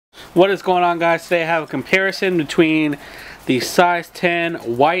What is going on, guys? Today I have a comparison between the size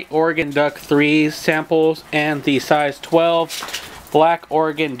 10 white Oregon Duck 3 samples and the size 12 black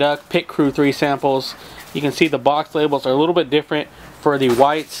Oregon Duck Pit Crew 3 samples. You can see the box labels are a little bit different. For the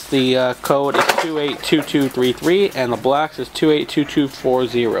whites, the code is 282233 and the blacks is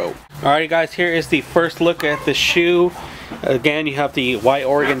 282240. Alrighty guys, here is the first look at the shoe. Again, you have the white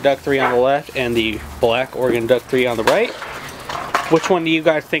Oregon Duck 3 on the left and the black Oregon Duck 3 on the right. Which one do you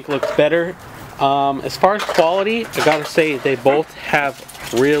guys think looks better? As far as quality, I gotta say they both have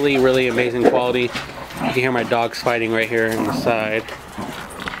really amazing quality. You can hear my dogs fighting right here on the side.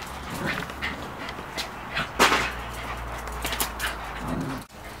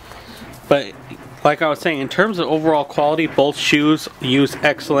 But like I was saying, in terms of overall quality, both shoes use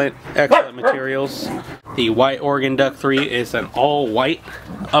excellent materials. The white Oregon Duck 3 is an all white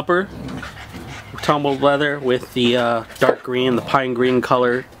upper, tumbled leather with the dark green, the pine green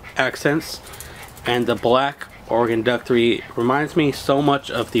color accents, and the black Oregon Duck 3 reminds me so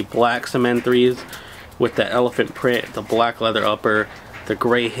much of the black cement 3s with the elephant print, the black leather upper, the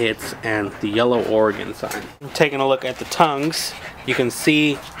gray hits, and the yellow Oregon sign. Taking a look at the tongues, you can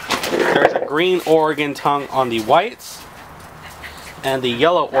see there's a green Oregon tongue on the whites and the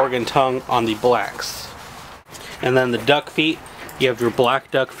yellow Oregon tongue on the blacks. And then the duck feet, you have your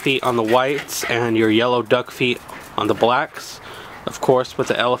black duck feet on the whites and your yellow duck feet on the blacks. Of course, with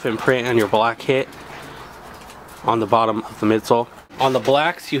the elephant print and your black hit on the bottom of the midsole. On the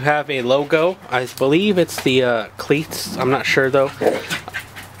blacks, you have a logo. I believe it's the cleats. I'm not sure though.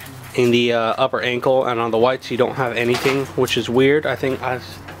 In the upper ankle, and on the whites, you don't have anything, which is weird. I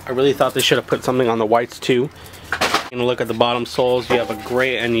really thought they should have put something on the whites too. You can look at the bottom soles. You have a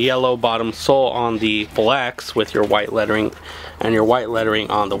gray and yellow bottom sole on the blacks with your white lettering, and your white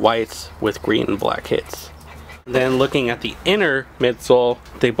lettering on the whites with green and black hits. Then looking at the inner midsole,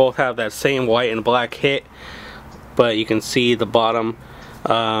 they both have that same white and black hit, but you can see the bottom,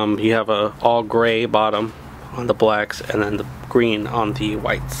 you have a all gray bottom on the blacks and then the green on the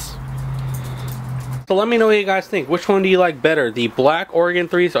whites. So let me know what you guys think. Which one do you like better, the black Oregon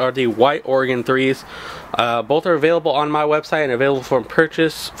 3s or the white Oregon 3s? Both are available on my website and available for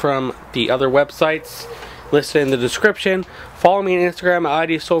purchase from the other websites listed in the description. Follow me on Instagram at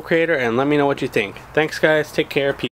IDSoulCreator and let me know what you think. Thanks guys, take care, peace.